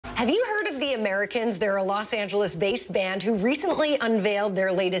Have you heard of the Americans? They're a Los Angeles-based band who recently unveiled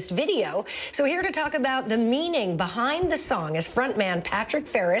their latest video. So here to talk about the meaning behind the song is frontman Patrick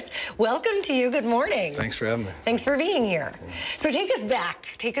Ferris. Welcome to you. Good morning. Thanks for having me. Thanks for being here. So take us back.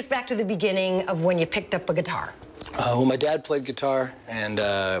 Take us back to the beginning of when you picked up a guitar. Well, my dad played guitar, and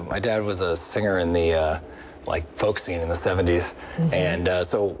my dad was a singer in the like folk scene in the 70s. And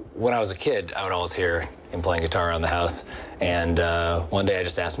so when I was a kid, I would always hear him playing guitar around the house. And one day I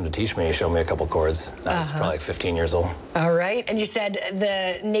just asked him to teach me. He showed me a couple chords. I was probably like 15 years old. All right. And you said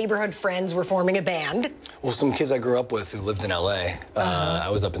the neighborhood friends were forming a band. Well, some kids I grew up with who lived in LA. I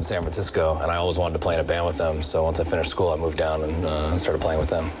was up in San Francisco, and I always wanted to play in a band with them. So once I finished school, I moved down and started playing with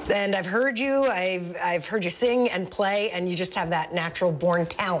them. And I've heard you. I've heard you sing and play, and you just have that natural born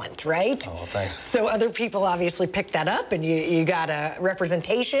talent, right? Oh, well, thanks. So other people obviously picked that up, and you got a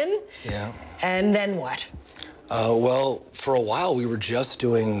representation. Yeah. And then what? Well, for a while we were just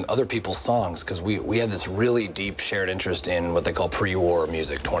doing other people's songs because we had this really deep shared interest in what they call pre-war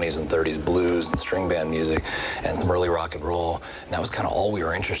music, 20s and 30s blues and string band music and some early rock and roll. And that was kind of all we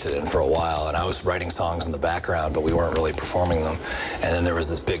were interested in for a while. And I was writing songs in the background, but we weren't really performing them. And then there was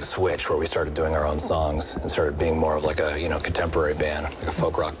this big switch where we started doing our own songs and started being more of like a, contemporary band, like a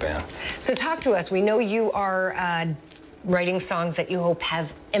folk rock band. So talk to us. We know you are writing songs that you hope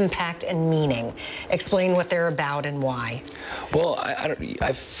have impact and meaning. Explain what they're about and why. Well,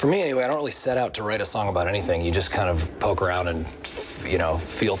 for me anyway, I don't really set out to write a song about anything. You just kind of poke around and,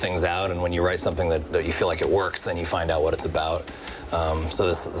 feel things out. And when you write something that you feel like it works, then you find out what it's about. So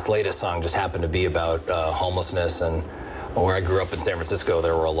this latest song just happened to be about homelessness. And where I grew up in San Francisco,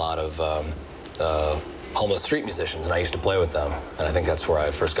 there were a lot of homeless street musicians, and I used to play with them, and I think that's where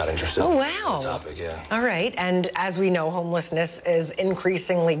I first got interested. Oh, wow. In the topic, yeah. All right, and as we know, homelessness is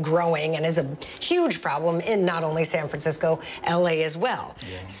increasingly growing and is a huge problem in not only San Francisco, LA as well.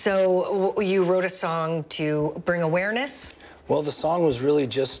 Yeah. So you wrote a song to bring awareness? Well, the song was really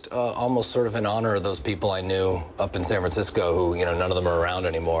just almost sort of in honor of those people I knew up in San Francisco who, none of them are around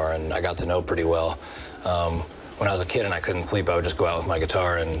anymore, and I got to know pretty well. When I was a kid and I couldn't sleep, I would just go out with my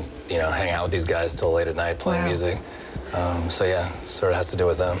guitar and, hang out with these guys till late at night playing music. So yeah, sort of has to do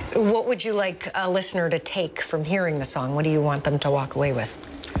with them. What would you like a listener to take from hearing the song? What do you want them to walk away with?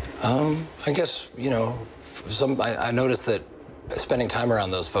 I guess, I noticed that spending time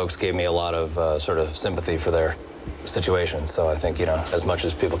around those folks gave me a lot of sort of sympathy for their situation. So I think, as much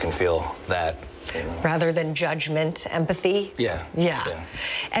as people can feel that. Rather than judgment, empathy? Yeah.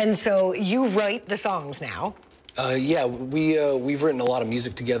 And so you write the songs now? Yeah, we've written a lot of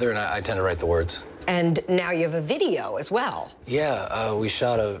music together, and I tend to write the words. And now you have a video as well. Yeah, we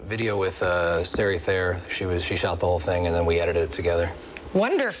shot a video with Sari Thayer. She shot the whole thing, and then we edited it together.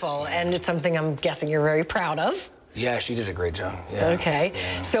 Wonderful, and it's something I'm guessing you're very proud of. Yeah, she did a great job. Yeah. Okay,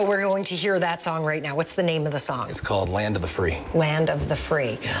 so we're going to hear that song right now. What's the name of the song? It's called Land of the Free. Land of the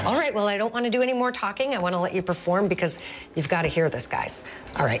Free. Yeah. All right, well, I don't want to do any more talking. I want to let you perform because you've got to hear this, guys.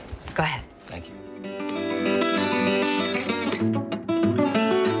 All right, go ahead. Thank you.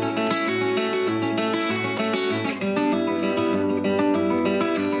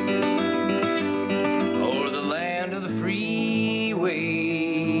 Over the land of the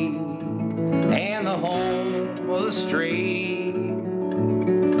freeway and the home of the stray,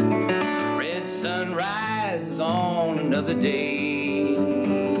 red sun rises on another day.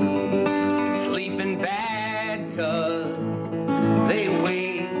 Sleeping bad 'cause they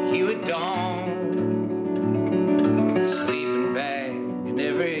wake you at dawn. Sleeping bad and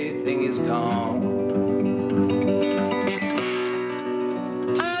everything is gone.